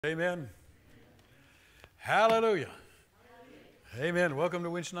Amen. Hallelujah. Amen. Welcome to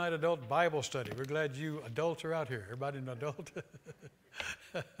Wednesday night adult Bible study. We're glad you adults are out here. Everybody an adult?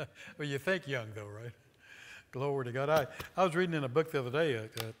 Well, you think young though, right? Glory to God. I was reading in a book the other day,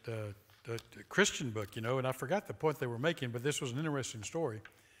 a Christian book, and I forgot the point they were making, but this was an interesting story.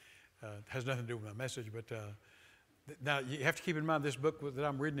 It has nothing to do with my message, but now you have to keep in mind this book that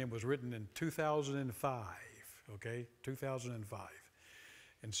I'm reading was written in 2005, okay? 2005.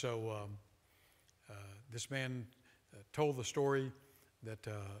 And so this man told the story that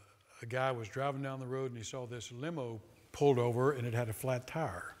a guy was driving down the road and he saw this limo pulled over and it had a flat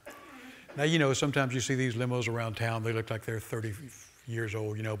tire. Now, sometimes you see these limos around town. They look like they're 30 years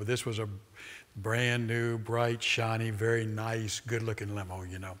old, but this was a brand new, bright, shiny, very nice, good-looking limo,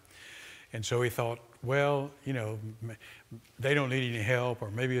 And so he thought, well, they don't need any help, or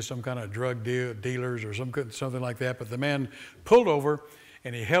maybe it's some kind of drug dealers or something like that. But the man pulled over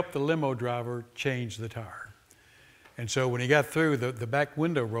and he helped the limo driver change the tire. And so when he got through, the back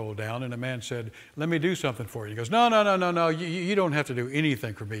window rolled down and the man said, let me do something for you. He goes, no, you don't have to do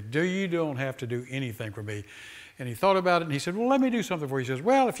anything for me. You don't have to do anything for me. And he thought about it and he said, well, let me do something for you. He says,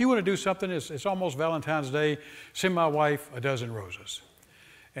 well, if you want to do something, it's almost Valentine's Day, send my wife a dozen roses.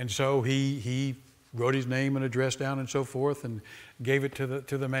 And so he wrote his name and address down and so forth and gave it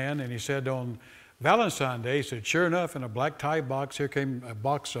to the man. And he said on Valentine's Day, he said, sure enough, in a black tie box, here came a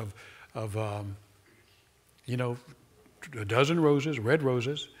box of a dozen roses, red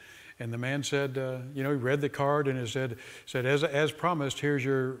roses. And the man said, he read the card and it said as promised, here's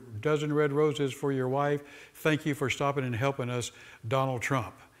your dozen red roses for your wife. Thank you for stopping and helping us, Donald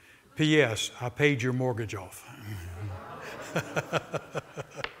Trump. P.S. I paid your mortgage off.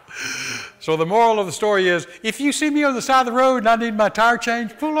 So the moral of the story is, if you see me on the side of the road and I need my tire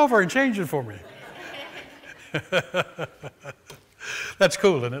changed, pull over and change it for me. That's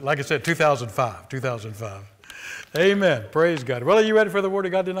cool, isn't it? Like I said, 2005. Amen. Praise God. Well, are you ready for the Word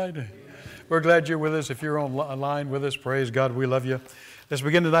of God tonight? We're glad you're with us. If you're online with us, praise God, we love you. Let's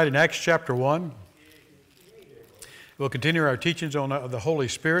begin tonight in Acts chapter 1. We'll continue our teachings on the Holy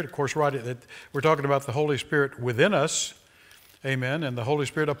Spirit. Of course, we're talking about the Holy Spirit within us. Amen. And the Holy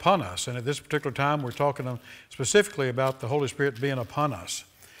Spirit upon us. And at this particular time, we're talking specifically about the Holy Spirit being upon us.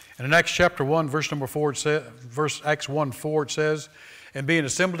 And in Acts chapter 1, verse number 4, Acts 1:4, it says, and being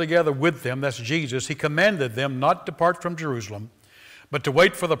assembled together with them, that's Jesus, he commanded them not to depart from Jerusalem, but to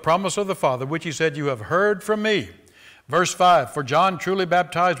wait for the promise of the Father, which he said, you have heard from me. Verse 5, for John truly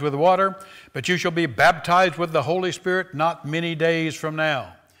baptized with water, but you shall be baptized with the Holy Spirit not many days from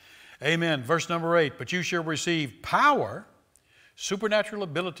now. Amen. Verse number 8, but you shall receive power, supernatural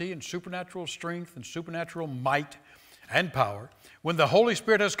ability and supernatural strength and supernatural might and power, when the Holy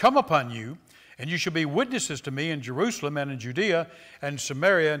Spirit has come upon you, and you shall be witnesses to me in Jerusalem and in Judea and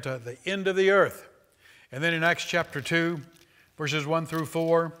Samaria and to the end of the earth. And then in Acts chapter 2, verses 1 through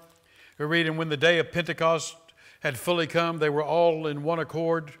 4, we read, and when the day of Pentecost had fully come, they were all in one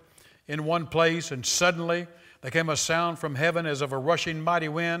accord in one place, and suddenly there came a sound from heaven as of a rushing mighty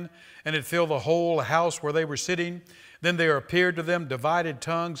wind, and it filled the whole house where they were sitting. Then there appeared to them divided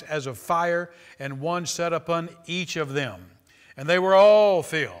tongues as of fire, and one sat upon each of them. And they were all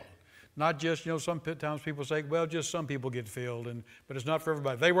filled. Not just, sometimes people say, well, just some people get filled, but it's not for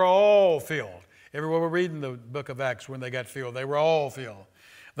everybody. They were all filled. Everywhere we're reading the book of Acts when they got filled, they were all filled.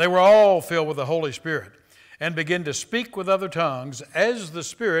 They were all filled with the Holy Spirit and began to speak with other tongues as the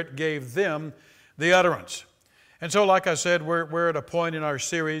Spirit gave them the utterance. And so, like I said, we're at a point in our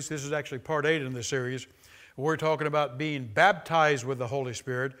series. This is actually part 8 in the series. We're talking about being baptized with the Holy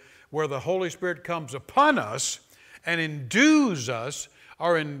Spirit, where the Holy Spirit comes upon us and endues us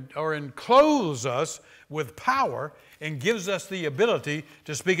or encloses us with power and gives us the ability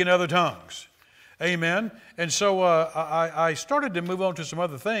to speak in other tongues. Amen. And so I started to move on to some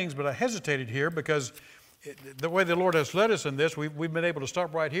other things, but I hesitated here because the way the Lord has led us in this, we've been able to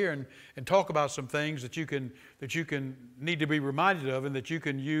stop right here and talk about some things that you can need to be reminded of and that you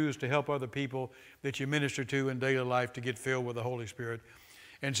can use to help other people that you minister to in daily life to get filled with the Holy Spirit.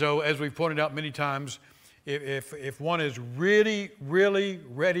 And so, as we've pointed out many times, if one is really, really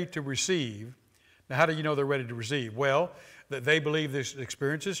ready to receive, now how do you know they're ready to receive? Well, that they believe this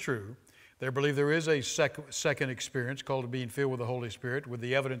experience is true. They believe there is a second experience called being filled with the Holy Spirit with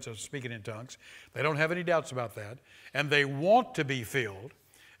the evidence of speaking in tongues. They don't have any doubts about that. And they want to be filled.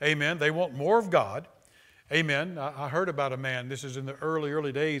 Amen. They want more of God. Amen. I heard about a man, this is in the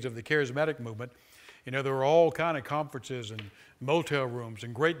early days of the charismatic movement. There were all kind of conferences and motel rooms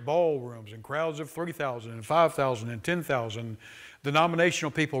and great ballrooms and crowds of 3,000 and 5,000 and 10,000.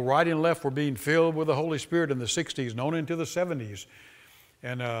 Denominational people right and left were being filled with the Holy Spirit in the 60s and on into the 70s.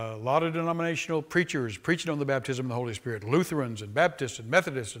 and a lot of denominational preachers preaching on the baptism of the Holy Spirit. Lutherans and Baptists and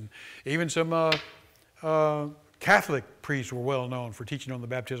Methodists, and even some Catholic priests were well known for teaching on the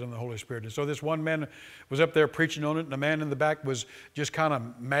baptism of the Holy Spirit. And so this one man was up there preaching on it, and the man in the back was just kind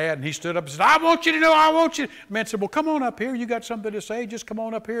of mad, and he stood up and said, I want you to know, I want you. The man said, well, come on up here. You got something to say? Just come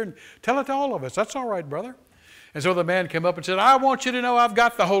on up here and tell it to all of us. That's all right, brother. And so the man came up and said, I want you to know I've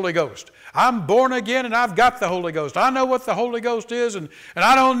got the Holy Ghost. I'm born again and I've got the Holy Ghost. I know what the Holy Ghost is, and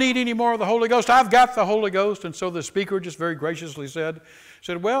I don't need any more of the Holy Ghost. I've got the Holy Ghost. And so the speaker just very graciously said,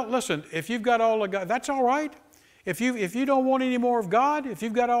 well, listen, if you've got all of God, that's all right. If you don't want any more of God, if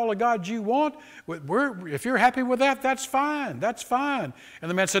you've got all of God you want, if you're happy with that, that's fine. That's fine.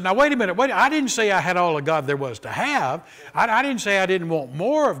 And the man said, now wait a minute. I didn't say I had all of God there was to have. I didn't say I didn't want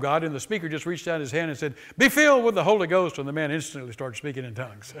more of God. And the speaker just reached out his hand and said, be filled with the Holy Ghost. And the man instantly started speaking in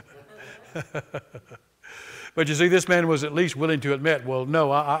tongues. But you see, this man was at least willing to admit, well,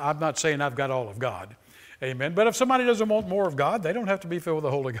 no, I'm not saying I've got all of God. Amen. But if somebody doesn't want more of God, they don't have to be filled with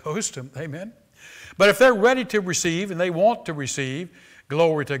the Holy Ghost. Amen. But if they're ready to receive and they want to receive,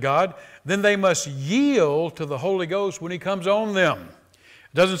 glory to God, then they must yield to the Holy Ghost when He comes on them.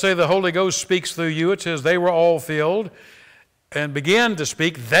 It doesn't say the Holy Ghost speaks through you. It says they were all filled and began to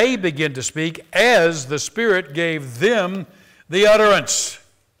speak. They begin to speak as the Spirit gave them the utterance.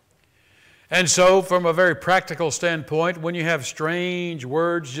 And so from a very practical standpoint, when you have strange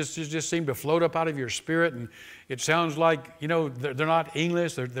words just seem to float up out of your spirit, and it sounds like, you know, they're not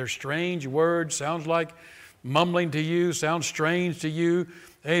English, they're strange words, sounds like mumbling to you, sounds strange to you,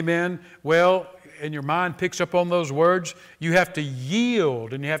 amen. Well, and your mind picks up on those words, you have to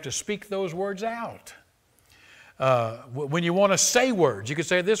yield and you have to speak those words out. When you want to say words, you could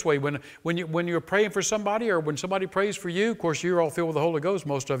say it this way. When you're praying for somebody, or when somebody prays for you, of course you're all filled with the Holy Ghost,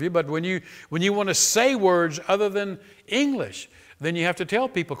 most of you, but when you want to say words other than English, then you have to tell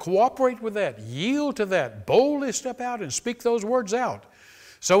people, cooperate with that, yield to that, boldly step out and speak those words out.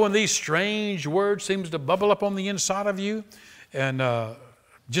 So when these strange words seems to bubble up on the inside of you, and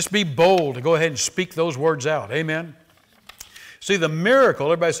just be bold to go ahead and speak those words out. Amen. See, the miracle,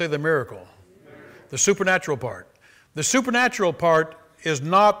 everybody say the miracle. The supernatural part. The supernatural part is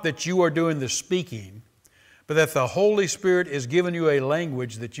not that you are doing the speaking, but that the Holy Spirit is giving you a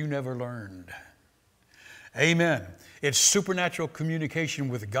language that you never learned. Amen. It's supernatural communication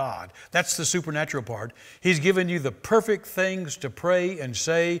with God. That's the supernatural part. He's given you the perfect things to pray and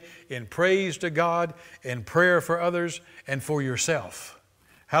say in praise to God, in prayer for others, and for yourself.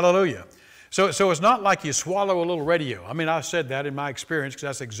 Hallelujah. So it's not like you swallow a little radio. I mean, I said that in my experience because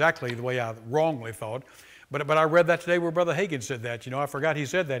that's exactly the way I wrongly thought. But I read that today where Brother Hagin said that. You know, I forgot he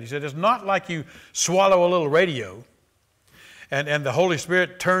said that. He said, it's not like you swallow a little radio and the Holy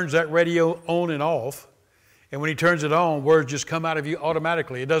Spirit turns that radio on and off. And when He turns it on, words just come out of you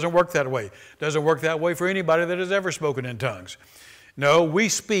automatically. It doesn't work that way. It doesn't work that way for anybody that has ever spoken in tongues. No, we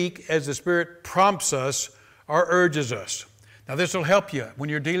speak as the Spirit prompts us or urges us. Now, this will help you when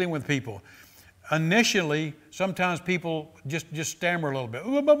you're dealing with people. Initially, sometimes people just stammer a little bit.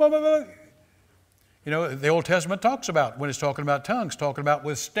 You know, the Old Testament talks about, when it's talking about tongues, talking about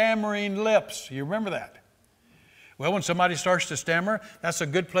with stammering lips. You remember that? Well, when somebody starts to stammer, that's a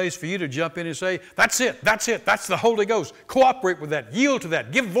good place for you to jump in and say, that's it, that's the Holy Ghost. Cooperate with that, yield to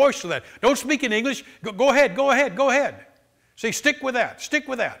that, give voice to that. Don't speak in English. Go ahead. See, stick with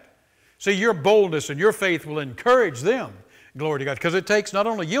that. See, your boldness and your faith will encourage them. Glory to God. Because it takes not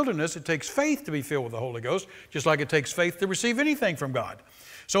only yieldedness, it takes faith to be filled with the Holy Ghost, just like it takes faith to receive anything from God.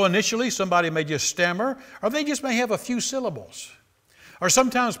 So initially, somebody may just stammer, or they just may have a few syllables. Or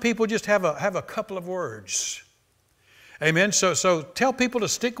sometimes people just have a couple of words. Amen. So tell people to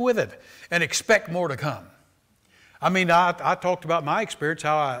stick with it and expect more to come. I mean, I talked about my experience,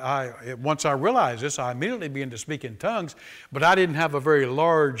 how once I realized this, I immediately began to speak in tongues, but I didn't have a very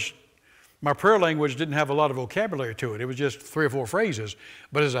large, my prayer language didn't have a lot of vocabulary to it. It was just 3 or 4 phrases.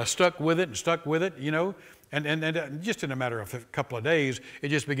 But as I stuck with it, you know, and just in a matter of a couple of days, it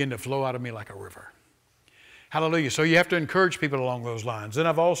just began to flow out of me like a river. Hallelujah. So you have to encourage people along those lines. And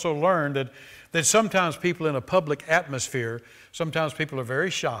I've also learned that sometimes people in a public atmosphere, sometimes people are very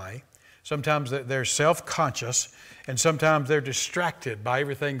shy, sometimes they're self-conscious, and sometimes they're distracted by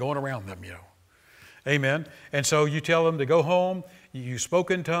everything going around them, you know. Amen. And so you tell them to go home. You spoke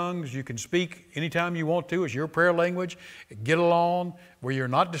in tongues. You can speak anytime you want to. It's your prayer language. Get along where you're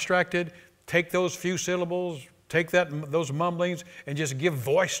not distracted. Take those few syllables, take those mumblings, and just give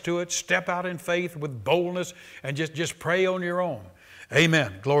voice to it. Step out in faith with boldness and just pray on your own.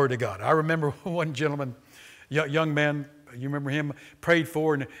 Amen. Glory to God. I remember one gentleman, young man, you remember him, prayed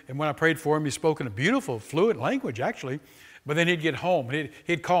for, and when I prayed for him, he spoke in a beautiful, fluent language, actually. But then he'd get home, and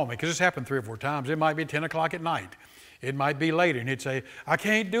he'd call me, because this happened 3 or 4 times. It might be 10 o'clock at night. It might be later, and he'd say, I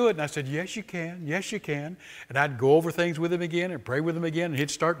can't do it. And I said, yes, you can. Yes, you can. And I'd go over things with him again and pray with him again, and he'd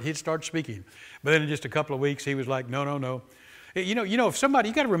start speaking. But then in just a couple of weeks, he was like, no, no, no. You know, if somebody,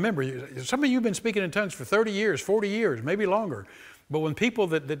 you got to remember, some of you have been speaking in tongues for 30 years, 40 years, maybe longer. But when people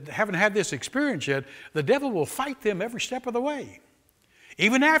that haven't had this experience yet, the devil will fight them every step of the way.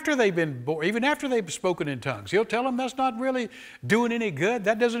 Even after they've spoken in tongues, he'll tell them that's not really doing any good.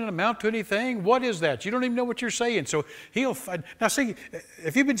 That doesn't amount to anything. What is that? You don't even know what you're saying. So he'll fight. Now see,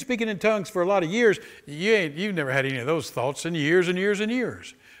 if you've been speaking in tongues for a lot of years, you've never had any of those thoughts in years and years and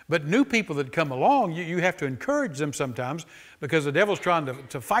years. But new people that come along, you have to encourage them sometimes, because the devil's trying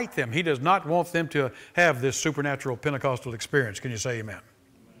to fight them. He does not want them to have this supernatural Pentecostal experience. Can you say amen?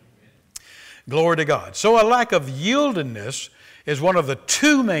 Glory to God. So a lack of yieldedness is one of the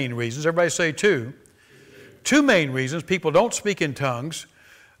 2 main reasons. Everybody say 2. 2 main reasons people don't speak in tongues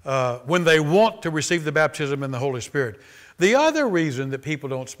when they want to receive the baptism in the Holy Spirit. The other reason that people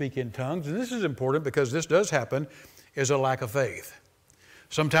don't speak in tongues, and this is important because this does happen, is a lack of faith.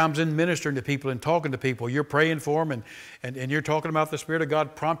 Sometimes in ministering to people and talking to people, you're praying for them and you're talking about the Spirit of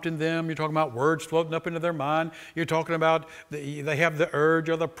God prompting them. You're talking about words floating up into their mind. You're talking about they have the urge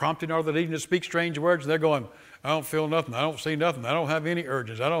or the prompting or the leading to speak strange words, and they're going, I don't feel nothing. I don't see nothing. I don't have any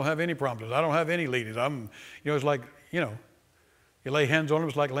urges. I don't have any promptings. I don't have any leadings. It's like, you lay hands on them.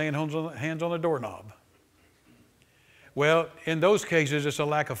 It's like laying hands on a doorknob. Well, in those cases, it's a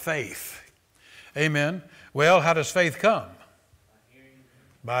lack of faith. Amen. Well, how does faith come?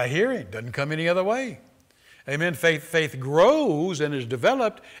 By hearing. Doesn't come any other way. Amen. Faith grows and is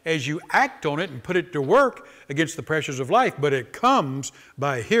developed as you act on it and put it to work against the pressures of life, but it comes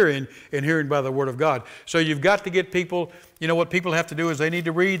by hearing, and hearing by the Word of God. So you've got to get people, what people have to do is they need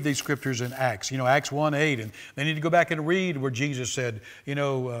to read these scriptures in Acts, Acts 1:8, and they need to go back and read where Jesus said,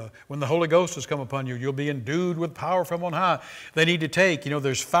 when the Holy Ghost has come upon you, you'll be endued with power from on high. They need to take,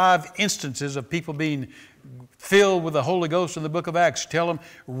 there's 5 instances of people being filled with the Holy Ghost in the book of Acts. Tell them,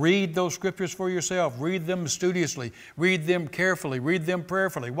 read those scriptures for yourself. Read them studiously. Read them carefully. Read them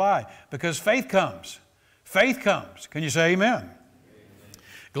prayerfully. Why? Because faith comes. Faith comes. Can you say amen? Amen.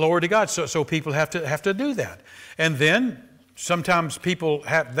 Glory to God. So people have to do that. And then sometimes people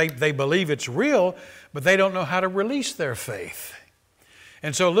they believe it's real, but they don't know how to release their faith.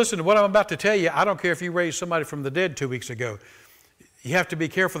 And so listen to what I'm about to tell you. I don't care if you raised somebody from the dead 2 weeks ago. You have to be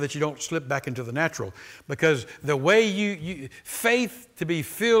careful that you don't slip back into the natural, because the way faith to be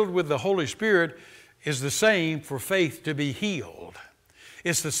filled with the Holy Spirit is the same for faith to be healed.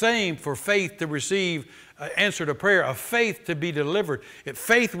 It's the same for faith to receive an answer to prayer, a faith to be delivered.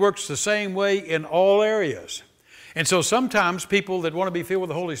 Faith works the same way in all areas. And so sometimes people that want to be filled with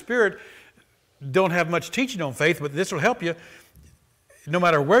the Holy Spirit don't have much teaching on faith, but this will help you. No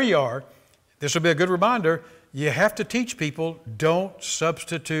matter where you are, this will be a good reminder. You have to teach people, don't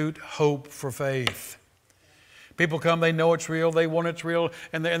substitute hope for faith. People come, they know it's real, they want it's real,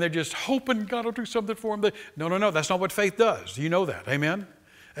 and they're just hoping God will do something for them. No, that's not what faith does. You know that. Amen?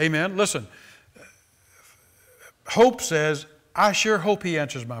 Amen. Listen, hope says, I sure hope He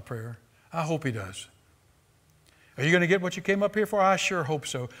answers my prayer. I hope He does. Are you going to get what you came up here for? I sure hope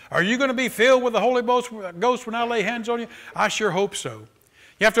so. Are you going to be filled with the Holy Ghost when I lay hands on you? I sure hope so.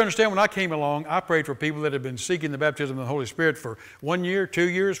 You have to understand, when I came along, I prayed for people that had been seeking the baptism of the Holy Spirit for 1 year, 2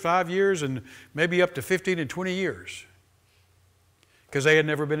 years, 5 years, and maybe up to 15 and 20 years, because they had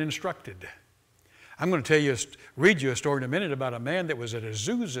never been instructed. I'm going to read you a story in a minute about a man that was at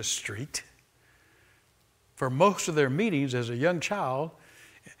Azusa Street for most of their meetings as a young child,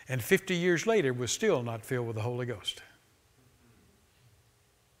 and 50 years later was still not filled with the Holy Ghost,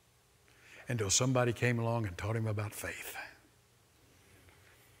 until somebody came along and taught him about faith.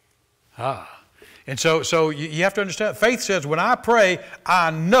 And so you have to understand, faith says, when I pray, I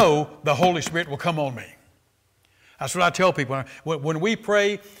know the Holy Spirit will come on me. That's what I tell people. When we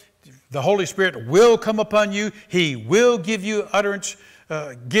pray, the Holy Spirit will come upon you. He will give you utterance,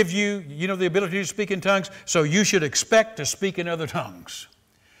 give you, the ability to speak in tongues. So you should expect to speak in other tongues.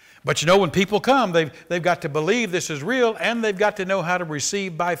 But when people come, they've got to believe this is real, and they've got to know how to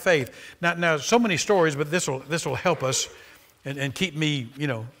receive by faith. Now so many stories, but this will help us and keep me,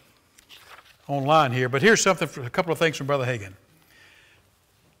 online here. But here's a couple of things from Brother Hagin.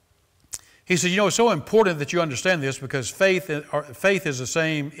 He said, it's so important that you understand this, because faith is the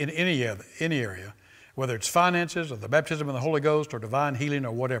same in any area, whether it's finances or the baptism of the Holy Ghost or divine healing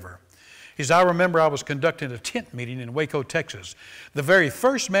or whatever. He said, I remember I was conducting a tent meeting in Waco, Texas. The very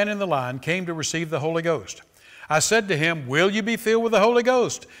first man in the line came to receive the Holy Ghost. I said to him, will you be filled with the Holy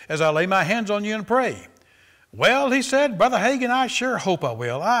Ghost as I lay my hands on you and pray? Well, he said, Brother Hagin, I sure hope I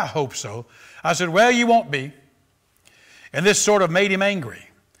will. I hope so. I said, well, you won't be. And this sort of made him angry.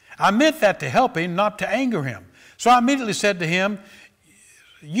 I meant that to help him, not to anger him. So I immediately said to him,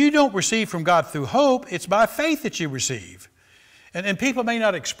 you don't receive from God through hope. It's by faith that you receive. And people may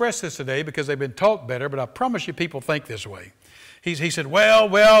not express this today because they've been taught better, but I promise you people think this way. He said,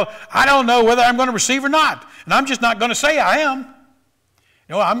 well, I don't know whether I'm going to receive or not. And I'm just not going to say I am.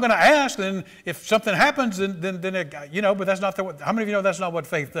 I'm going to ask, and if something happens, then but that's not how many of you know that's not what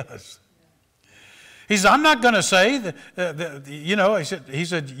faith does? He said, I'm not going to say that, he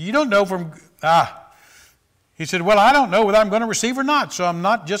said, you don't know from, He said, well, I don't know whether I'm going to receive or not, so I'm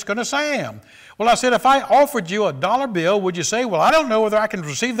not just going to say I am. Well, I said, if I offered you a dollar bill, would you say, well, I don't know whether I can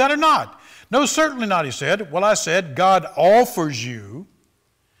receive that or not? No, certainly not, he said. Well, I said, God offers you,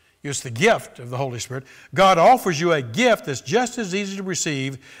 it's the gift of the Holy Spirit, God offers you a gift that's just as easy to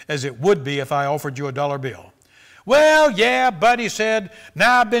receive as it would be if I offered you a dollar bill. Well, yeah, but he said,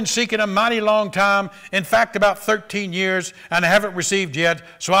 now I've been seeking a mighty long time, in fact, about 13 years, and I haven't received yet,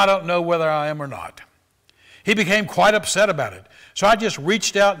 so I don't know whether I am or not. He became quite upset about it. So I just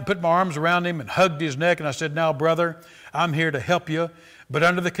reached out and put my arms around him and hugged his neck, and I said, now, brother, I'm here to help you, but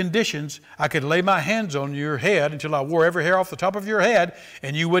under the conditions, I could lay my hands on your head until I wore every hair off the top of your head,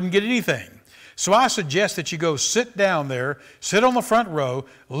 and you wouldn't get anything. So I suggest that you go sit down there, sit on the front row,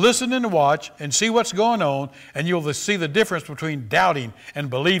 listen and watch, and see what's going on, and you'll see the difference between doubting and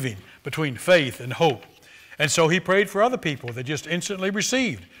believing, between faith and hope. And so he prayed for other people that just instantly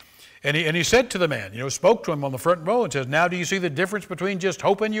received. And he said to the man, spoke to him on the front row and says, now do you see the difference between just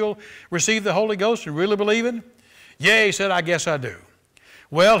hoping you'll receive the Holy Ghost and really believing? Yeah, he said, I guess I do.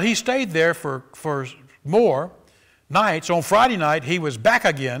 Well, he stayed there for more nights. On Friday night, he was back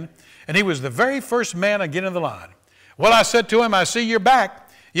again, and he was the very first man again in the line. Well, I said to him, I see you're back.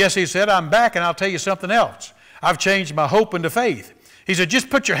 Yes, he said, I'm back, and I'll tell you something else. I've changed my hope into faith. He said,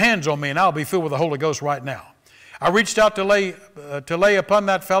 just put your hands on me, and I'll be filled with the Holy Ghost right now. I reached out to lay upon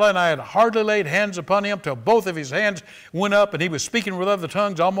that fellow, and I had hardly laid hands upon him till both of his hands went up, and he was speaking with other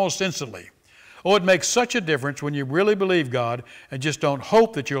tongues almost instantly. Oh, it makes such a difference when you really believe God and just don't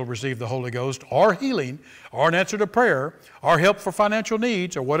hope that you'll receive the Holy Ghost or healing or an answer to prayer or help for financial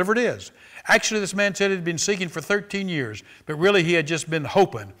needs or whatever it is. Actually, this man said he'd been seeking for 13 years, but really he had just been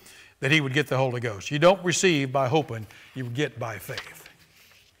hoping that he would get the Holy Ghost. You don't receive by hoping, you get by faith.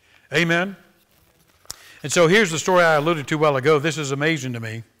 Amen? And so here's the story I alluded to a while ago. This is amazing to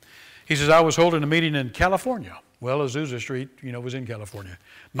me. He says, I was holding a meeting in California. Well, Azusa Street, was in California.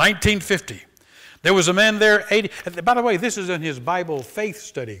 1950. There was a man there, by the way, this is in his Bible faith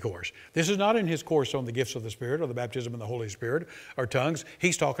study course. This is not in his course on the gifts of the Spirit or the baptism in the Holy Spirit or tongues.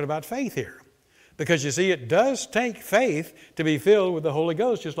 He's talking about faith here. Because you see, it does take faith to be filled with the Holy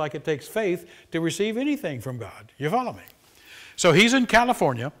Ghost, just like it takes faith to receive anything from God. You follow me? So he's in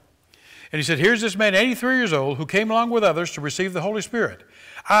California, and he said, here's this man, 83 years old, who came along with others to receive the Holy Spirit.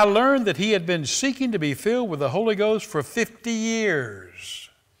 I learned that he had been seeking to be filled with the Holy Ghost for 50 years.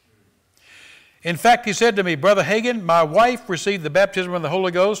 In fact, he said to me, Brother Hagin, my wife received the baptism of the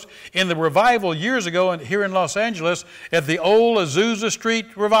Holy Ghost in the revival years ago here in Los Angeles at the old Azusa Street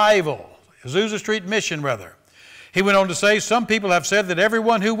revival, Azusa Street mission, rather. He went on to say, some people have said that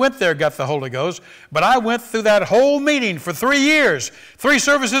everyone who went there got the Holy Ghost, but I went through that whole meeting for 3 years, 3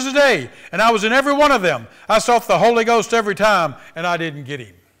 services a day, and I was in every one of them. I sought the Holy Ghost every time, and I didn't get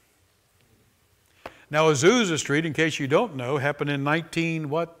him. Now, Azusa Street, in case you don't know, happened in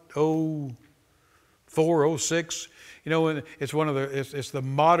 406, it's the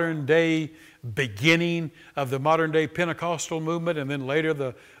modern day beginning of the modern day Pentecostal movement, and then later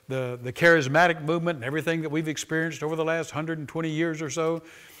the charismatic movement and everything that we've experienced over the last 120 years or so.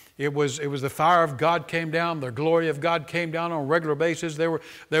 It was the fire of God came down, the glory of God came down on a regular basis. There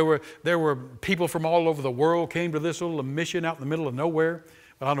were people from all over the world came to this little mission out in the middle of nowhere.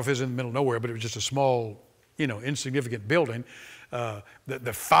 Well, I don't know if it was in the middle of nowhere, but it was just a small, insignificant building.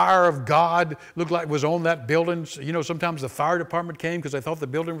 The fire of God looked like it was on that building. Sometimes the fire department came because they thought the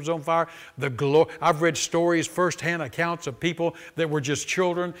building was on fire. I've read stories, firsthand accounts of people that were just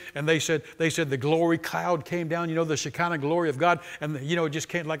children, and they said the glory cloud came down, the Shekinah glory of God, and it just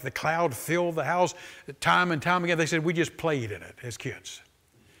came like the cloud filled the house time and time again. They said we just played in it as kids.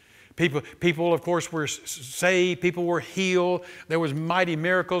 People, of course, were saved. People were healed. There was mighty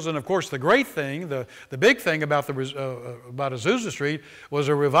miracles. And, of course, the great thing, the big thing about Azusa Street was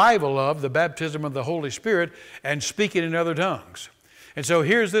a revival of the baptism of the Holy Spirit and speaking in other tongues. And so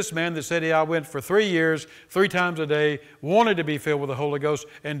here's this man that said, I went for 3 years, 3 times a day, wanted to be filled with the Holy Ghost,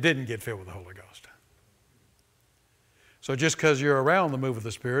 and didn't get filled with the Holy Ghost. So just because you're around the move of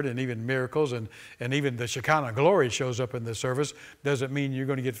the Spirit and even miracles and even the Shekinah glory shows up in the service doesn't mean you're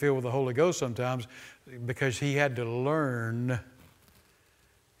going to get filled with the Holy Ghost sometimes, because he had to learn,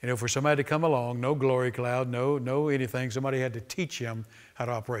 for somebody to come along, no glory cloud, no anything. Somebody had to teach him how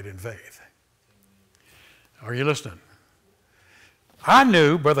to operate in faith. Are you listening? I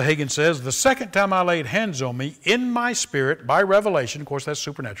knew, Brother Hagin says, the second time I laid hands on me in my spirit by revelation, of course that's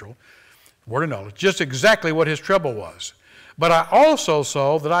supernatural, word of knowledge, just exactly what his trouble was. But I also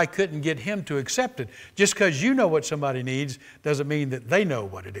saw that I couldn't get him to accept it. Just because you know what somebody needs doesn't mean that they know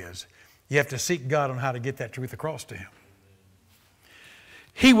what it is. You have to seek God on how to get that truth across to him.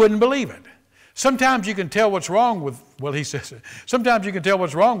 He wouldn't believe it. Sometimes you can tell what's wrong with, well, he says it. Sometimes you can tell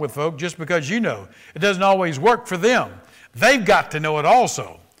what's wrong with folk just because you know. It doesn't always work for them. They've got to know it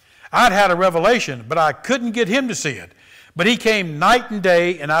also. I'd had a revelation, but I couldn't get him to see it. But he came night and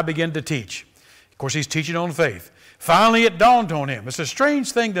day, and I began to teach. Of course, he's teaching on faith. Finally, it dawned on him. It's a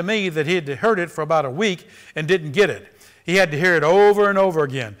strange thing to me that he had heard it for about a week and didn't get it. He had to hear it over and over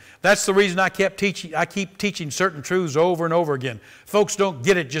again. That's the reason I keep teaching certain truths over and over again. Folks don't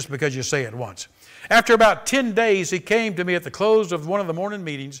get it just because you say it once. After about 10 days, he came to me at the close of one of the morning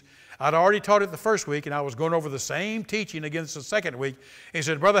meetings. I'd already taught it the first week, and I was going over the same teaching against the second week. He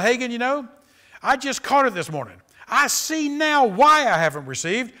said, Brother Hagin, I just caught it this morning. I see now why I haven't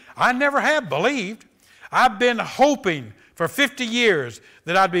received. I never have believed. I've been hoping for 50 years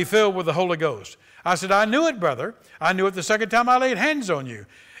that I'd be filled with the Holy Ghost. I said, I knew it, brother. I knew it the second time I laid hands on you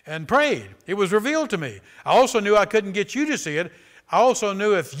and prayed. It was revealed to me. I also knew I couldn't get you to see it. I also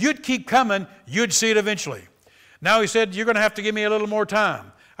knew if you'd keep coming, you'd see it eventually. Now he said, you're going to have to give me a little more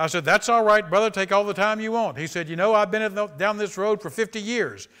time. I said, that's all right, brother. Take all the time you want. He said, I've been down this road for 50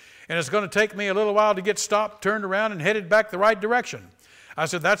 years, and it's going to take me a little while to get stopped, turned around, and headed back the right direction. I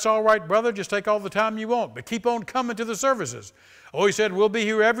said, that's all right, brother. Just take all the time you want, but keep on coming to the services. Oh, he said, we'll be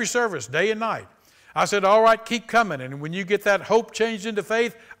here every service, day and night. I said, all right, keep coming. And when you get that hope changed into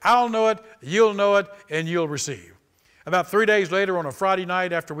faith, I'll know it, you'll know it, and you'll receive. About 3 days later, on a Friday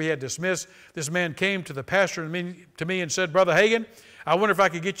night after we had dismissed, this man came to the pastor and to me and said, Brother Hagin, I wonder if I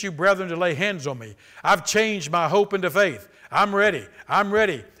could get you brethren to lay hands on me. I've changed my hope into faith. I'm ready. I'm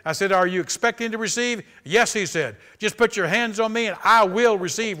ready. I said, are you expecting to receive? Yes, he said. Just put your hands on me and I will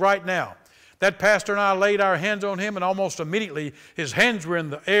receive right now. That pastor and I laid our hands on him, and almost immediately his hands were in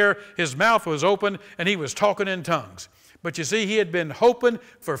the air, his mouth was open, and he was talking in tongues. But you see, he had been hoping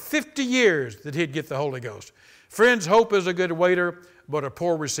for 50 years that he'd get the Holy Ghost. Friends, hope is a good waiter, but a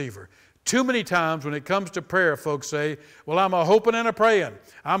poor receiver. Too many times when it comes to prayer, folks say, well, I'm a hoping and a praying.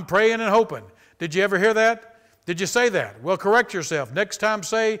 I'm praying and hoping. Did you ever hear that? Did you say that? Well, correct yourself. Next time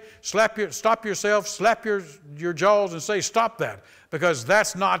say, stop yourself, slap your jaws and say, stop that, because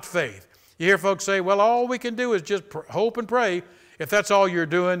that's not faith. You hear folks say, well, all we can do is just hope and pray. If that's all you're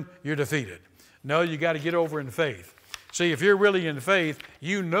doing, you're defeated. No, you got to get over in faith. See, if you're really in faith,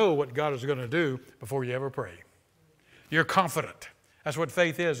 you know what God is going to do before you ever pray. You're confident. That's what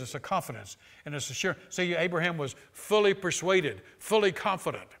faith is. It's a confidence and it's assurance. See, Abraham was fully persuaded, fully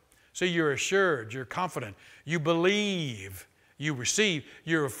confident. See, you're assured, you're confident, you believe, you receive.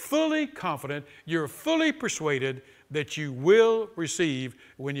 You're fully confident, you're fully persuaded that you will receive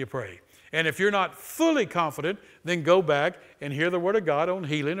when you pray. And if you're not fully confident, then go back and hear the Word of God on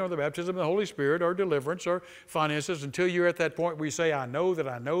healing or the baptism of the Holy Spirit or deliverance or finances until you're at that point where you say, I know that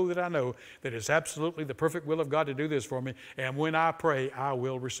I know that I know that it's absolutely the perfect will of God to do this for me, and when I pray, I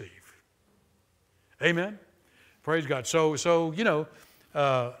will receive. Amen? Praise God.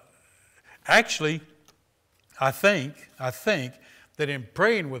 Actually, I think that in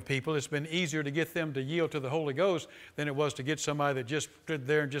praying with people, it's been easier to get them to yield to the Holy Ghost than it was to get somebody that just stood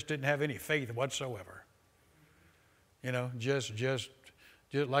there and just didn't have any faith whatsoever. Just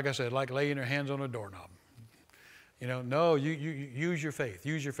like I said, like laying your hands on a doorknob. No, you use your faith.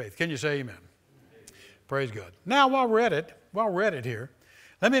 Use your faith. Can you say amen? Praise God. Now, while we're at it here,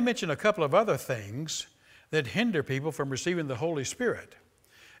 let me mention a couple of other things that hinder people from receiving the Holy Spirit.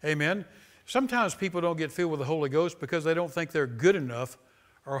 Amen. Sometimes people don't get filled with the Holy Ghost because they don't think they're good enough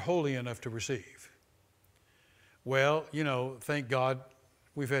or holy enough to receive. Well, thank God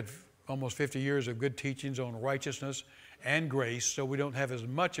we've had almost 50 years of good teachings on righteousness and grace, so we don't have as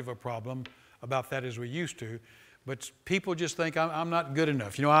much of a problem about that as we used to. But people just think I'm not good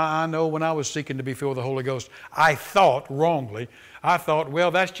enough. I know when I was seeking to be filled with the Holy Ghost, I thought wrongly. I thought,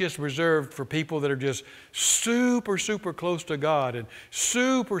 well, that's just reserved for people that are just super, super close to God and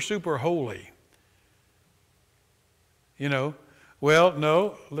super, super holy. Well,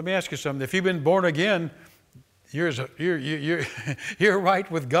 no. Let me ask you something. If you've been born again, you're right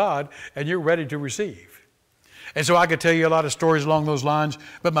with God and you're ready to receive. And so I could tell you a lot of stories along those lines,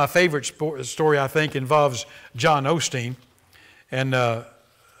 but my favorite story, I think, involves John Osteen. And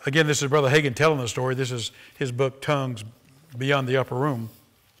again, this is Brother Hagin telling the story. This is his book, Tongues Beyond the Upper Room.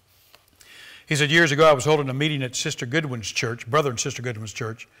 He said, years ago I was holding a meeting at Sister Goodwin's church, Brother and Sister Goodwin's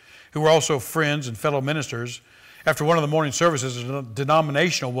church, who were also friends and fellow ministers. After one of the morning services, a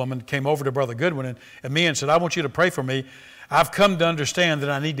denominational woman came over to Brother Goodwin and me and said, I want you to pray for me. I've come to understand that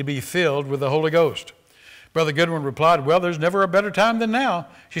I need to be filled with the Holy Ghost. Brother Goodwin replied, well, there's never a better time than now.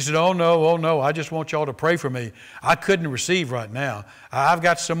 She said, oh no, I just want y'all to pray for me. I couldn't receive right now. I've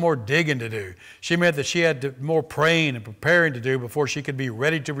got some more digging to do. She meant that she had more praying and preparing to do before she could be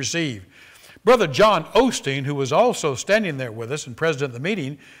ready to receive. Brother John Osteen, who was also standing there with us and president of the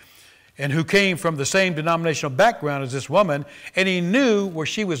meeting, and who came from the same denominational background as this woman, and he knew where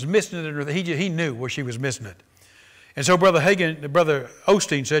she was missing it, or he knew where she was missing it. And so Brother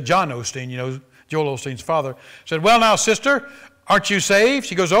Osteen said, John Osteen, you know, Joel Osteen's father, said, well now, sister, aren't you saved?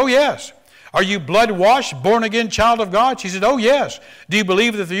 She goes, oh yes. Are you blood-washed, born-again child of God? She said, oh yes. Do you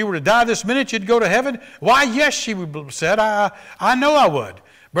believe that if you were to die this minute, you'd go to heaven? Why, yes, she said, I know I would.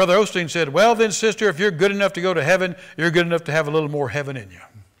 Brother Osteen said, well then, sister, if you're good enough to go to heaven, you're good enough to have a little more heaven in you.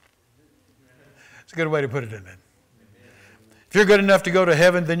 It's a good way to put it, isn't it? If you're good enough to go to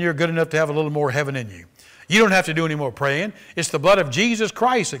heaven, then you're good enough to have a little more heaven in you. You don't have to do any more praying. It's the blood of Jesus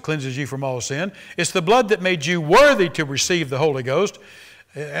Christ that cleanses you from all sin. It's the blood that made you worthy to receive the Holy Ghost.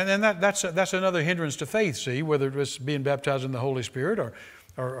 And that's another hindrance to faith, see, whether it's being baptized in the Holy Spirit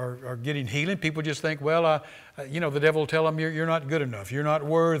or getting healing. People just think, well, you know, the devil will tell them you're not good enough. You're not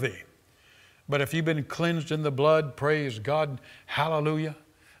worthy. But if you've been cleansed in the blood, praise God, hallelujah,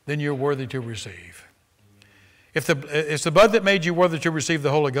 then you're worthy to receive. It's the blood that made you worthy to receive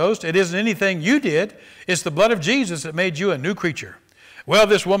the Holy Ghost. It isn't anything you did. It's the blood of Jesus that made you a new creature. Well,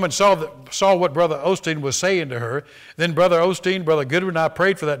 this woman saw what Brother Osteen was saying to her. Then Brother Osteen, Brother Goodwin, and I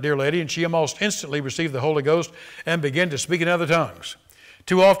prayed for that dear lady, and she almost instantly received the Holy Ghost and began to speak in other tongues.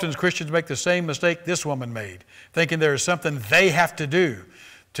 Too often Christians make the same mistake this woman made, thinking there is something they have to do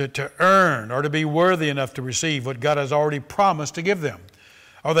to earn or to be worthy enough to receive what God has already promised to give them.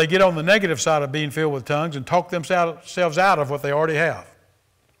 Or they get on the negative side of being filled with tongues and talk themselves out of what they already have.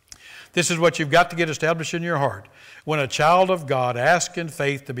 This is what you've got to get established in your heart. When a child of God asks in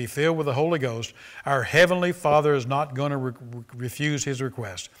faith to be filled with the Holy Ghost, our Heavenly Father is not going to refuse his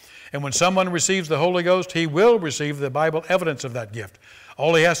request. And when someone receives the Holy Ghost, he will receive the Bible evidence of that gift.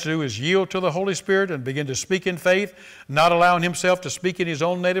 All he has to do is yield to the Holy Spirit and begin to speak in faith, not allowing himself to speak in his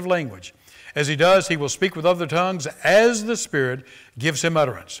own native language. As he does, he will speak with other tongues as the Spirit gives him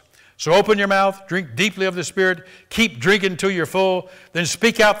utterance. So open your mouth, drink deeply of the Spirit, keep drinking till you're full, then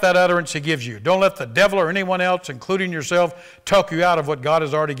speak out that utterance he gives you. Don't let the devil or anyone else, including yourself, talk you out of what God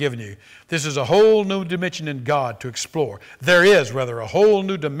has already given you. This is a whole new dimension in God to explore. There is, rather, a whole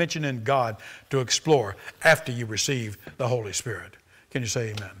new dimension in God to explore after you receive the Holy Spirit. Can you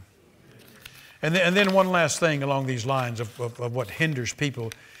say amen? And then one last thing along these lines of what hinders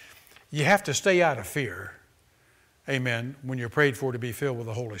people. You have to stay out of fear, amen, when you're prayed for to be filled with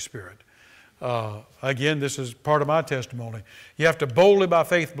the Holy Spirit. Again, this is part of my testimony. You have to boldly by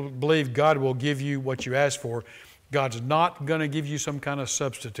faith believe God will give you what you ask for. God's not going to give you some kind of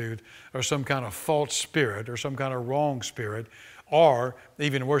substitute or some kind of false spirit or some kind of wrong spirit, or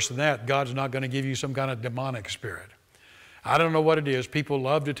even worse than that, God's not going to give you some kind of demonic spirit. I don't know what it is. People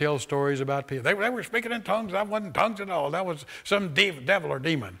love to tell stories about people. They were speaking in tongues. That wasn't tongues at all. That was some devil or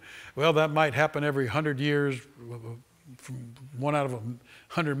demon. Well, that might happen every 100 years from 1 out of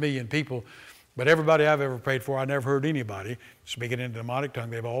 100 million people. But everybody I've ever prayed for, I never heard anybody speaking in demonic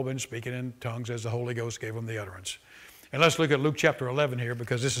tongue. They've all been speaking in tongues as the Holy Ghost gave them the utterance. And let's look at Luke chapter 11 here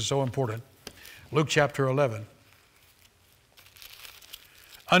because this is so important. Luke chapter 11.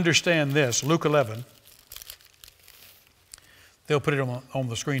 Understand this, Luke 11. They'll put it on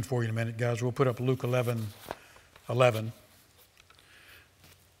the screen for you in a minute, guys. We'll put up Luke 11:11.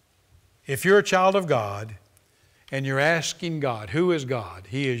 If you're a child of God and you're asking God, who is God?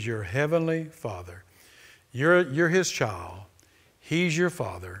 He is your heavenly Father. You're His child. He's your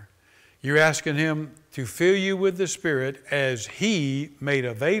Father. You're asking Him to fill you with the Spirit as He made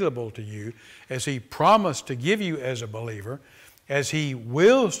available to you, as He promised to give you as a believer, as He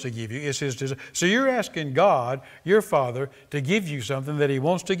wills to give you. It's His desire. So you're asking God, your Father, to give you something that He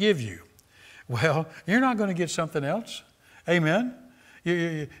wants to give you. Well, you're not going to get something else. Amen?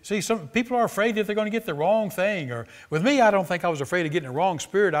 See, some people are afraid that they're going to get the wrong thing. Or with me, I don't think I was afraid of getting the wrong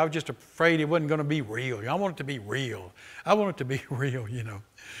spirit. I was just afraid it wasn't going to be real. I want it to be real. I want it to be real, you know.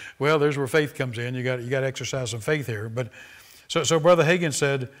 Well, there's where faith comes in. You got to exercise some faith here. But so Brother Hagin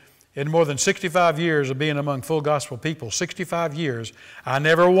said, In more than 65 years of being among full gospel people, 65 years, I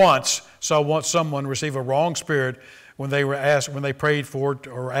never once saw someone receive a wrong spirit when they prayed for it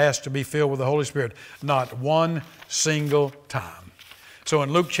or asked to be filled with the Holy Spirit. Not one single time. So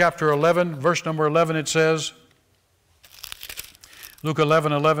in Luke chapter 11, verse number 11, it says, Luke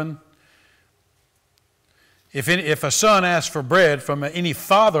 11:11, if a son asks for bread from any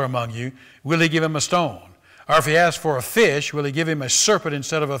father among you, will he give him a stone? Or if he asks for a fish, will he give him a serpent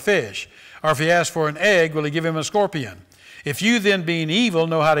instead of a fish? Or if he asks for an egg, will he give him a scorpion? If you then, being evil,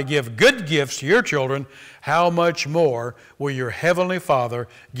 know how to give good gifts to your children, how much more will your heavenly Father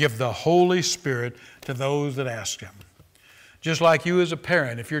give the Holy Spirit to those that ask him? Just like you as a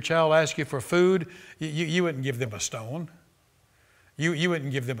parent, if your child asks you for food, you wouldn't give them a stone. You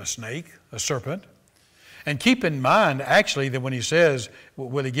wouldn't give them a snake, a serpent. And keep in mind, actually, that when he says,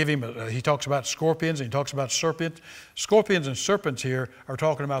 will he give him, he talks about scorpions and he talks about serpents. Scorpions and serpents here are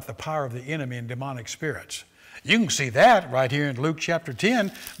talking about the power of the enemy and demonic spirits. You can see that right here in Luke chapter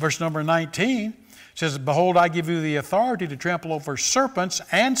 10, verse number 19. It says, behold, I give you the authority to trample over serpents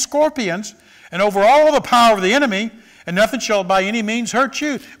and scorpions and over all the power of the enemy, and nothing shall by any means hurt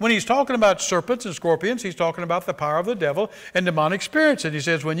you. When he's talking about serpents and scorpions, he's talking about the power of the devil and demonic spirits. And he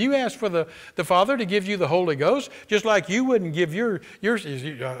says, when you ask for the Father to give you the Holy Ghost, just like you wouldn't give a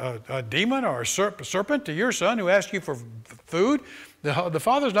demon or a serpent to your son who asks you for food, the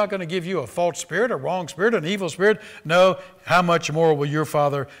Father's not going to give you a false spirit, a wrong spirit, an evil spirit. No, how much more will your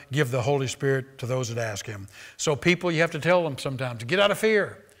Father give the Holy Spirit to those that ask him? So people, you have to tell them sometimes, get out of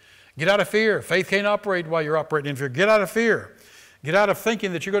fear. Get out of fear. Faith can't operate while you're operating in fear. Get out of fear. Get out of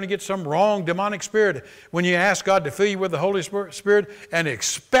thinking that you're going to get some wrong demonic spirit when you ask God to fill you with the Holy Spirit, and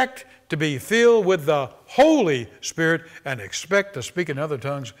expect to be filled with the Holy Spirit and expect to speak in other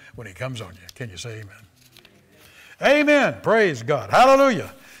tongues when he comes on you. Can you say amen? Amen. Praise God.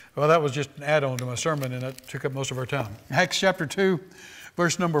 Hallelujah. Well, that was just an add-on to my sermon, and that took up most of our time. Acts chapter 2,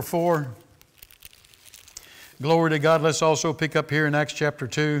 verse number 4. Glory to God. Let's also pick up here in Acts chapter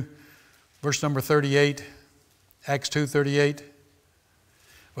 2, verse number 38. Acts 2:38.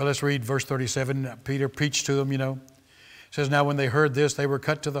 Well, let's read verse 37. Peter preached to them, It says, now when they heard this, they were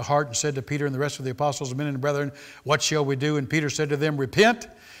cut to the heart and said to Peter and the rest of the apostles, men and brethren, what shall we do? And Peter said to them, repent.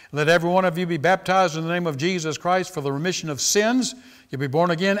 Let every one of you be baptized in the name of Jesus Christ for the remission of sins. You'll be born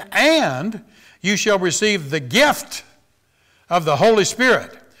again, and you shall receive the gift of the Holy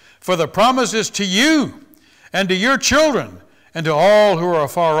Spirit. For the promise is to you and to your children and to all who are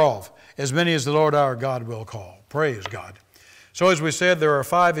afar off, as many as the Lord our God will call. Praise God. So as we said, there are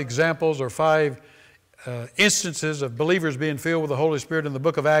 5 examples or 5 instances of believers being filled with the Holy Spirit in the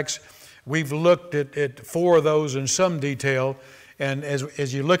book of Acts. We've looked at 4 of those in some detail. And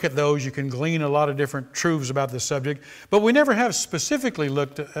as you look at those, you can glean a lot of different truths about this subject. But we never have specifically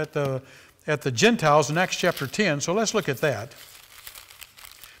looked at the Gentiles in Acts chapter 10. So let's look at that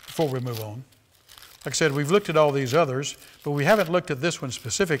before we move on. Like I said, we've looked at all these others, but we haven't looked at this one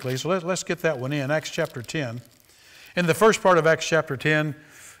specifically. So let's get that one in, Acts chapter 10. In the first part of Acts chapter 10,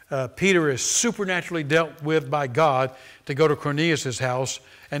 Peter is supernaturally dealt with by God to go to Cornelius' house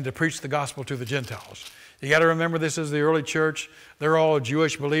and to preach the gospel to the Gentiles. You got to remember, this is the early church. They're all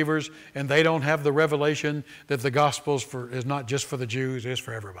Jewish believers, and they don't have the revelation that the gospel is not just for the Jews, it's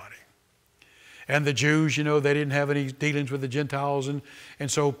for everybody. And the Jews, they didn't have any dealings with the Gentiles.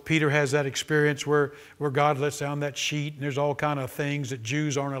 And so Peter has that experience where God lets down that sheet, and there's all kind of things that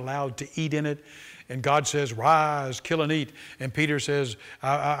Jews aren't allowed to eat in it. And God says, rise, kill and eat. And Peter says,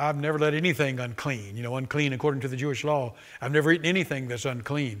 I've never let anything unclean, unclean according to the Jewish law. I've never eaten anything that's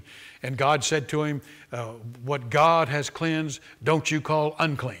unclean. And God said to him, what God has cleansed, don't you call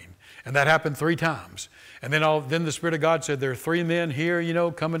unclean. And that happened 3 times. And then the Spirit of God said, there are 3 men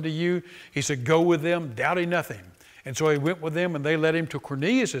here, coming to you. He said, go with them, doubting nothing. And so he went with them, and they led him to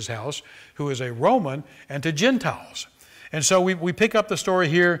Cornelius' house, who is a Roman, and to Gentiles. And so we pick up the story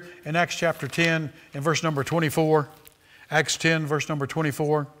here in Acts chapter 10 and verse number 24. Acts 10, verse number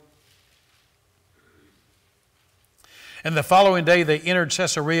 24. And the following day they entered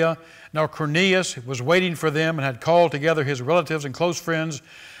Caesarea. Now Cornelius was waiting for them and had called together his relatives and close friends.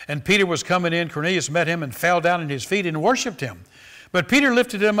 And Peter was coming in. Cornelius met him and fell down at his feet and worshipped him. But Peter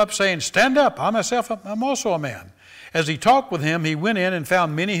lifted him up, saying, stand up, I'm also a man. As he talked with him, he went in and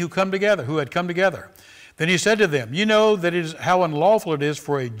found many who had come together. Then he said to them, you know that it is how unlawful it is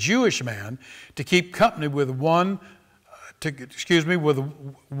for a Jewish man to keep company with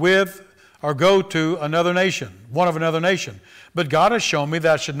or go to another nation, one of another nation. But God has shown me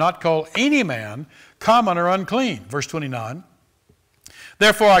that I should not call any man common or unclean. Verse 29.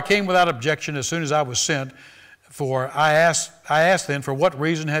 Therefore I came without objection as soon as I was sent. For I asked then, for what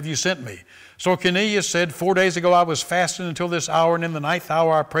reason have you sent me? So Cornelius said, 4 days ago I was fasting until this hour, and in the ninth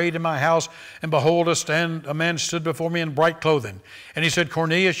hour I prayed in my house, and behold, a man stood before me in bright clothing. And he said,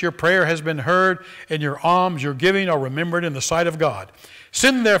 Cornelius, your prayer has been heard, and your alms, your giving, are remembered in the sight of God.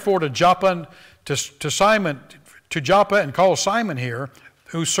 Send therefore to Joppa, and call Simon here,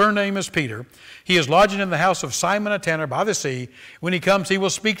 whose surname is Peter. He is lodging in the house of Simon a tanner by the sea. When he comes, he will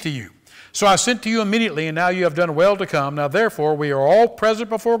speak to you. So I sent to you immediately, and now you have done well to come. Now therefore we are all present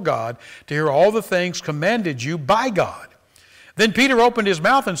before God to hear all the things commanded you by God. Then Peter opened his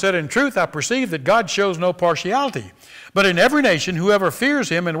mouth and said, in truth I perceive that God shows no partiality, but in every nation whoever fears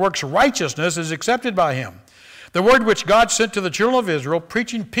him and works righteousness is accepted by him. The word which God sent to the children of Israel,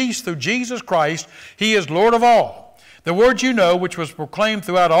 preaching peace through Jesus Christ, he is Lord of all. The word you know, which was proclaimed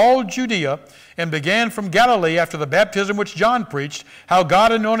throughout all Judea, and began from Galilee after the baptism which John preached, how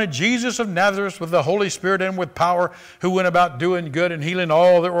God anointed Jesus of Nazareth with the Holy Spirit and with power, who went about doing good and healing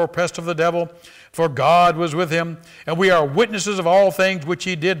all that were oppressed of the devil, for God was with him. And we are witnesses of all things which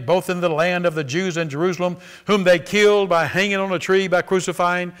he did, both in the land of the Jews and Jerusalem, whom they killed by hanging on a tree, by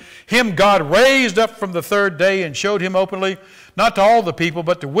crucifying. Him God raised up from the third day and showed him openly, not to all the people,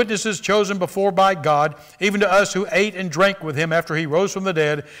 but to witnesses chosen before by God, even to us who ate and drank with him after he rose from the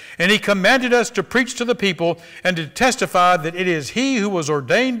dead. And he commanded us to preach to the people and to testify that it is he who was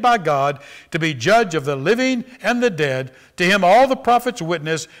ordained by God to be judge of the living and the dead. To him all the prophets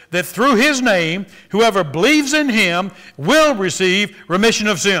witness that through his name, whoever believes in him will receive remission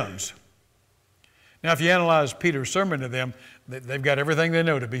of sins. Now, if you analyze Peter's sermon to them, they've got everything they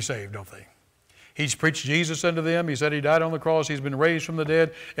know to be saved, don't they? He's preached Jesus unto them. He said he died on the cross. He's been raised from the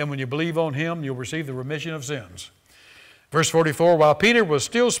dead. And when you believe on him, you'll receive the remission of sins. Verse 44, while Peter was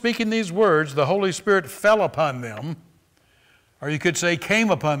still speaking these words, the Holy Spirit fell upon them. Or you could say came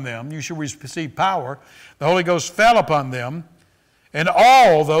upon them. You should receive power. The Holy Ghost fell upon them and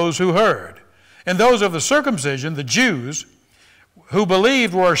all those who heard. And those of the circumcision, the Jews, who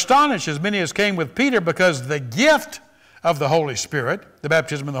believed were astonished, as many as came with Peter, because the gift of the Holy Spirit, the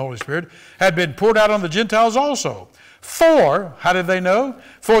baptism of the Holy Spirit, had been poured out on the Gentiles also. For, how did they know?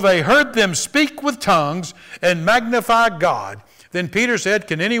 For they heard them speak with tongues and magnify God. Then Peter said,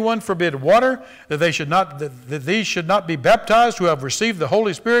 can anyone forbid water that these should not be baptized who have received the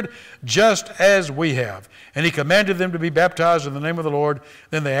Holy Spirit just as we have? And he commanded them to be baptized in the name of the Lord.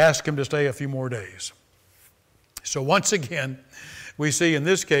 Then they asked him to stay a few more days. So once again, we see in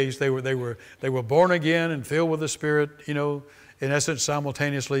this case they were born again and filled with the Spirit, in essence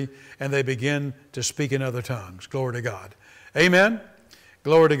simultaneously, and they begin to speak in other tongues. Glory to God. Amen?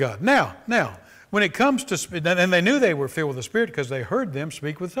 Glory to God. Now, when it comes to, and they knew they were filled with the Spirit because they heard them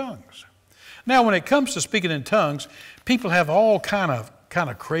speak with tongues. Now, when it comes to speaking in tongues, people have all kind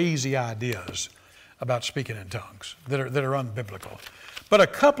of crazy ideas about speaking in tongues that are unbiblical. But a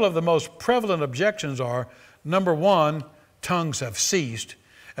couple of the most prevalent objections are, number one, tongues have ceased,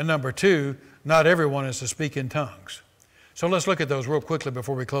 and number two, not everyone is to speak in tongues. So let's look at those real quickly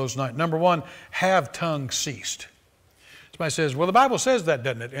before we close tonight. Number one, have tongues ceased? Somebody says, well, the Bible says that,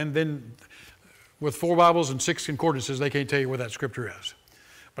 doesn't it? And then with 4 Bibles and 6 concordances, they can't tell you where that scripture is.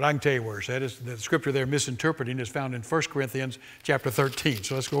 But I can tell you where it's at. The scripture they're misinterpreting is found in 1 Corinthians chapter 13.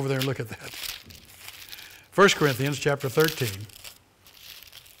 So let's go over there and look at that. 1 Corinthians chapter 13.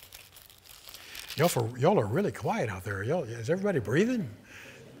 Y'all are really quiet out there. Is everybody breathing?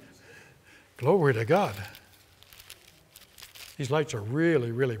 Glory to God. These lights are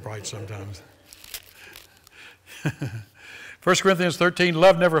really, really bright sometimes. 1 Corinthians 13,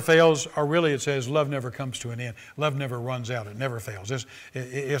 love never fails, or really it says love never comes to an end. Love never runs out. It never fails.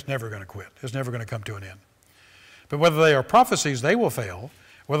 It's never going to quit. It's never going to come to an end. But whether they are prophecies, they will fail.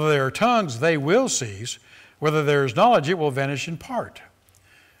 Whether they are tongues, they will cease. Whether there is knowledge, it will vanish in part.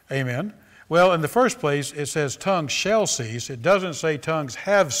 Amen. Well, in the first place, it says tongues shall cease. It doesn't say tongues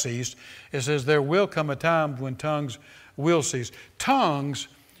have ceased. It says there will come a time when tongues will cease. Tongues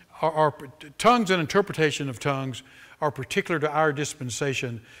and interpretation of tongues are particular to our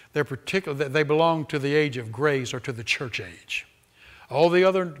dispensation. They belong to the age of grace or to the church age. All the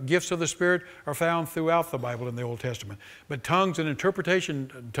other gifts of the Spirit are found throughout the Bible in the Old Testament. But tongues and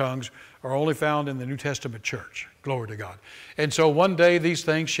interpretation tongues are only found in the New Testament church. Glory to God. And so one day these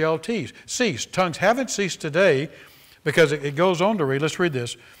things shall cease. Tongues haven't ceased today because it goes on to read. Let's read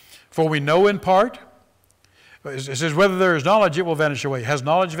this. For we know in part. It says, whether there is knowledge, it will vanish away. Has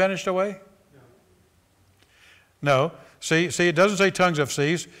knowledge vanished away? No. See, it doesn't say tongues have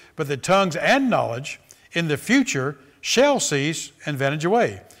ceased, but the tongues and knowledge in the future shall cease and vanish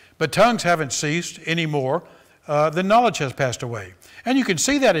away. But tongues haven't ceased anymore. The knowledge has passed away. And you can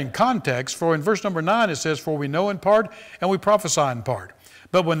see that in context, for in verse number 9 it says, "For we know in part, and we prophesy in part.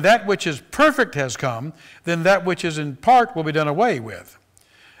 But when that which is perfect has come, then that which is in part will be done away with."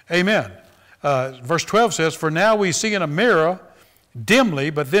 Amen. Verse 12 says, "For now we see in a mirror dimly,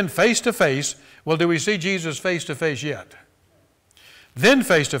 but then face to face." Well, do we see Jesus face to face yet? Then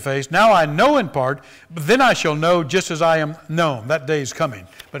face to face. "Now I know in part, but then I shall know just as I am known." That day is coming,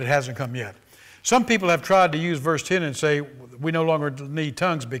 but it hasn't come yet. Some people have tried to use verse 10 and say we no longer need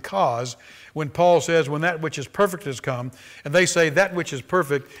tongues because when Paul says when that which is perfect has come, and they say that which is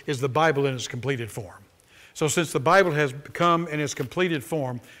perfect is the Bible in its completed form. So since the Bible has come in its completed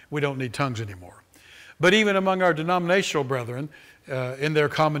form, we don't need tongues anymore. But even among our denominational brethren, in their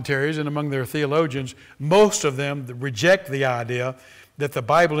commentaries and among their theologians, most of them reject the idea that the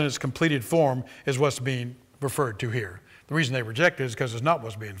Bible in its completed form is what's being referred to here. The reason they reject it is because it's not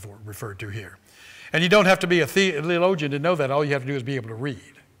what's being referred to here. And you don't have to be a theologian to know that. All you have to do is be able to read.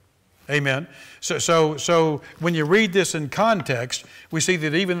 Amen. So when you read this in context, we see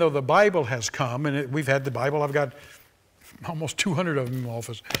that even though the Bible has come, and we've had the Bible, I've got almost 200 of them in my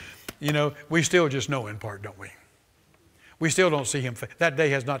office, we still just know in part, don't we? We still don't see Him. That day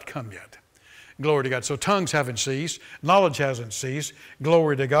has not come yet. Glory to God. So tongues haven't ceased. Knowledge hasn't ceased.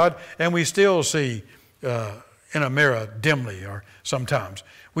 Glory to God. And we still see in a mirror dimly or sometimes.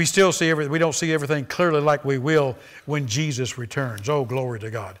 We still see everything. We don't see everything clearly like we will when Jesus returns. Oh, glory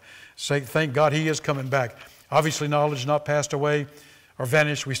to God. Say, thank God He is coming back. Obviously, knowledge not passed away or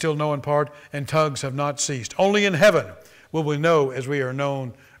vanished. We still know in part, and tongues have not ceased. Only in heaven will we know as we are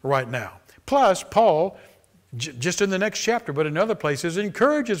known right now. Plus, Paul, just in the next chapter, but in other places,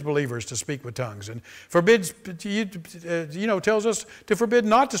 encourages believers to speak with tongues and forbids, tells us to forbid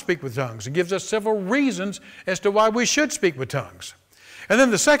not to speak with tongues and gives us several reasons as to why we should speak with tongues. And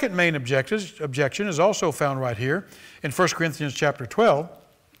then the second main objection is also found right here in 1 Corinthians chapter 12,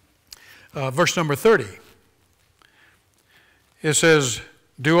 verse number 30. It says,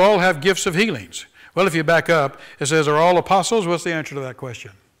 "Do all have gifts of healings?" Well, if you back up, it says, "Are all apostles?" What's the answer to that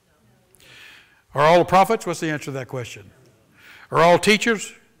question? Are all prophets? What's the answer to that question? Are all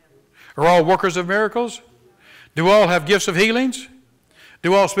teachers? Are all workers of miracles? Do all have gifts of healings?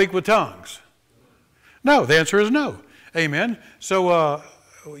 Do all speak with tongues? No, the answer is no. Amen. So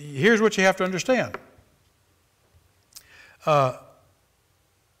here's what you have to understand.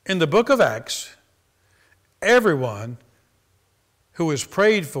 In the book of Acts, everyone who was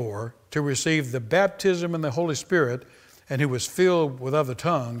prayed for to receive the baptism in the Holy Spirit and who was filled with other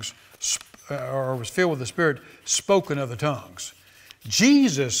tongues or was filled with the Spirit spoke in other tongues.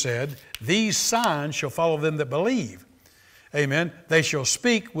 Jesus said, "These signs shall follow them that believe." Amen. They shall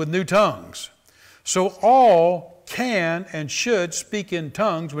speak with new tongues. So all can and should speak in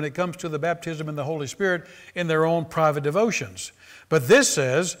tongues when it comes to the baptism in the Holy Spirit in their own private devotions. But this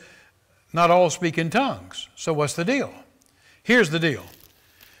says, not all speak in tongues. So what's the deal? Here's the deal.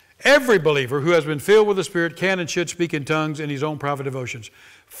 Every believer who has been filled with the Spirit can and should speak in tongues in his own private devotions.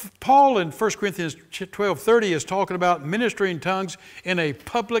 Paul in 1 Corinthians 12:30 is talking about ministering tongues in a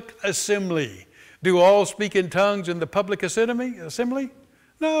public assembly. Do all speak in tongues in the public assembly?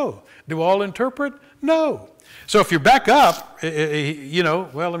 No. Do all interpret? No. So if you back up, let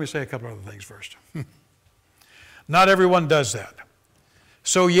me say a couple other things first. Not everyone does that.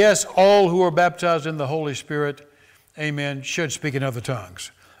 So yes, all who are baptized in the Holy Spirit, amen, should speak in other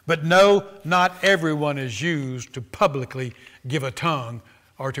tongues. But no, not everyone is used to publicly give a tongue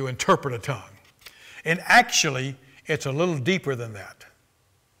or to interpret a tongue. And actually, it's a little deeper than that.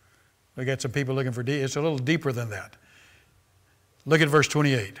 We got some people looking for it's a little deeper than that. Look at verse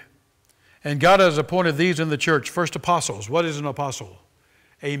 28. "And God has appointed these in the church, first apostles." What is an apostle?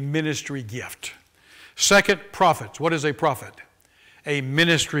 A ministry gift. Second, prophets. What is a prophet? A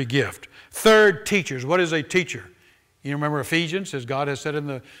ministry gift. Third, teachers. What is a teacher? You remember Ephesians, says God has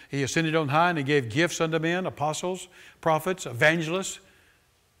said He ascended on high and He gave gifts unto men, apostles, prophets, evangelists,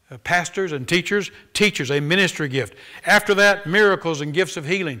 pastors and teachers. Teachers, a ministry gift. After that, miracles and gifts of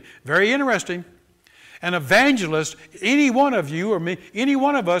healing. Very interesting. An evangelist, any one of you or me, any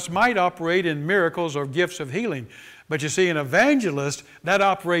one of us might operate in miracles or gifts of healing. But you see, an evangelist, that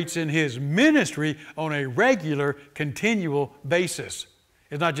operates in his ministry on a regular, continual basis.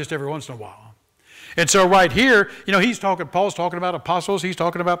 It's not just every once in a while. And so right here, Paul's talking about apostles, he's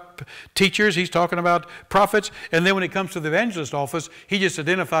talking about teachers, he's talking about prophets, and then when it comes to the evangelist office, he just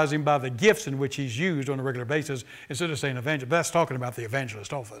identifies him by the gifts in which he's used on a regular basis instead of saying evangelist. That's talking about the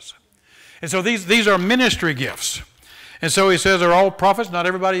evangelist office. And so these are ministry gifts. And so he says, are all prophets? Not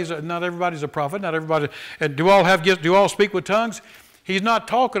everybody's a prophet. Not everybody. And do all have gifts? Do all speak with tongues? He's not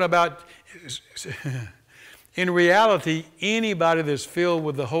talking about. In reality, anybody that's filled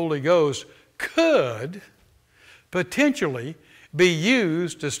with the Holy Ghost could potentially be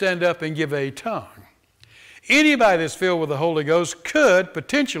used to stand up and give a tongue. Anybody that's filled with the Holy Ghost could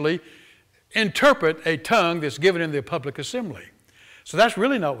potentially interpret a tongue that's given in the public assembly. So that's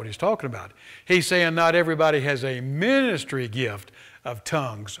really not what he's talking about. He's saying not everybody has a ministry gift of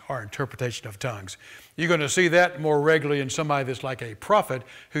tongues or interpretation of tongues. You're going to see that more regularly in somebody that's like a prophet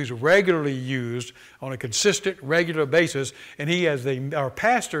who's regularly used on a consistent, regular basis, and he has our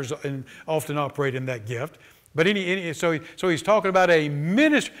pastors often operate in that gift. But so he's talking about a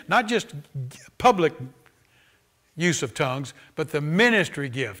ministry, not just public use of tongues, but the ministry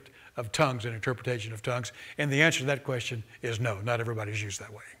gift of tongues and interpretation of tongues. And the answer to that question is no, not everybody's used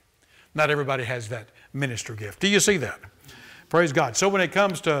that way. Not everybody has that ministry gift. Do you see that? Praise God. So when it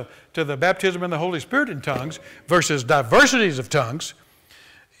comes to the baptism in the Holy Spirit in tongues versus diversities of tongues,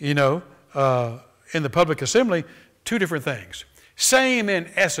 in the public assembly, two different things. Same in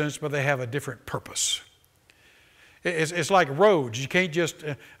essence, but they have a different purpose. It's like roads. You can't just,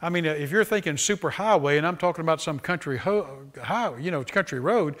 if you're thinking superhighway, and I'm talking about some country country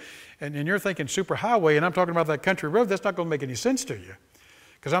road, and you're thinking superhighway, and I'm talking about that country road, that's not going to make any sense to you.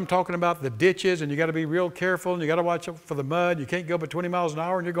 Because I'm talking about the ditches, and you got to be real careful, and you got to watch out for the mud. You can't go but 20 miles an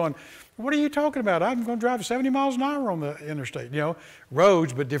hour, and you're going, what are you talking about? I'm going to drive 70 miles an hour on the interstate.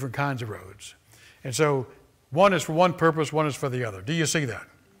 Roads, but different kinds of roads. And so one is for one purpose, one is for the other. Do you see that?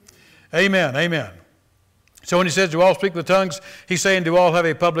 Amen, amen. So when he says, do all speak with tongues, he's saying, do all have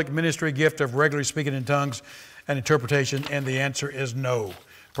a public ministry gift of regularly speaking in tongues and interpretation? And the answer is no.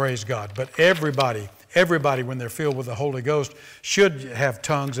 Praise God. But everybody, when they're filled with the Holy Ghost, should have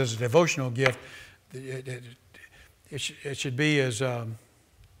tongues as a devotional gift. It should be as,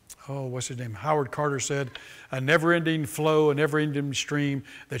 what's his name? Howard Carter said, a never-ending flow, a never-ending stream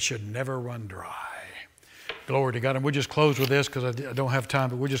that should never run dry. Glory to God. And we'll just close with this because I don't have time,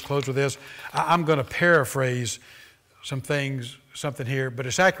 but we'll just close with this. I'm going to paraphrase something here, but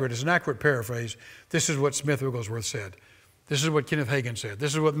it's accurate. It's an accurate paraphrase. This is what Smith Wigglesworth said. This is what Kenneth Hagin said.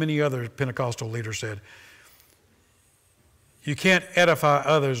 This is what many other Pentecostal leaders said. You can't edify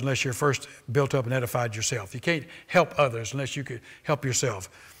others unless you're first built up and edified yourself. You can't help others unless you could help yourself.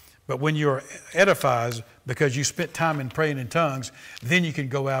 But when you're edified because you spent time in praying in tongues, then you can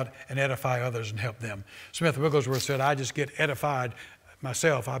go out and edify others and help them. Smith Wigglesworth said, I just get edified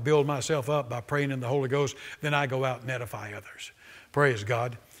myself. I build myself up by praying in the Holy Ghost. Then I go out and edify others. Praise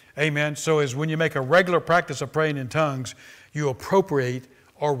God. Amen. So as when you make a regular practice of praying in tongues, you appropriate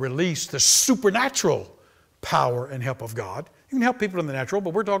or release the supernatural power and help of God. You can help people in the natural,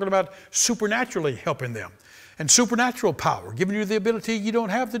 but we're talking about supernaturally helping them. And supernatural power, giving you the ability you don't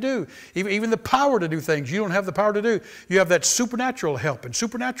have to do. Even the power to do things you don't have the power to do. You have that supernatural help and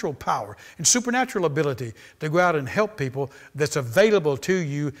supernatural power and supernatural ability to go out and help people that's available to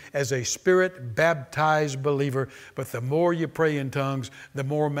you as a Spirit-baptized believer. But the more you pray in tongues, the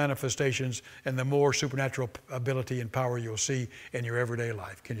more manifestations and the more supernatural ability and power you'll see in your everyday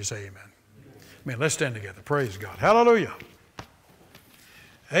life. Can you say amen? Amen. Let's stand together. Praise God. Hallelujah.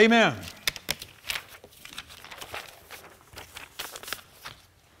 Amen.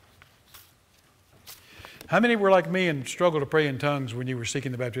 How many were like me and struggled to pray in tongues when you were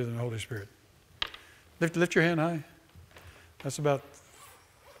seeking the baptism of the Holy Spirit? Lift your hand high. That's about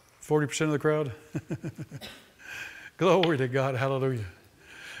 40% of the crowd. Glory to God. Hallelujah.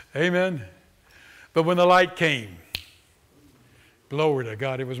 Amen. But when the light came, glory to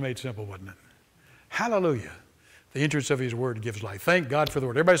God, it was made simple, wasn't it? Hallelujah. The entrance of His Word gives life. Thank God for the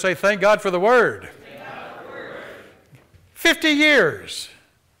Word. Everybody say, thank God for the Word. Thank God for the Word. 50 years.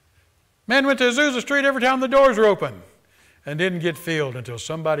 Man went to Azusa Street every time the doors were open and didn't get filled until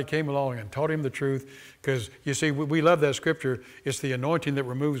somebody came along and taught him the truth. Because, you see, we love that scripture. It's the anointing that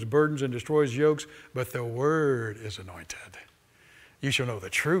removes burdens and destroys yokes, but the Word is anointed. You shall know the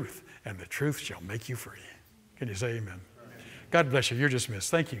truth, and the truth shall make you free. Can you say amen? God bless you. You're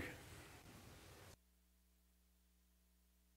dismissed. Thank you.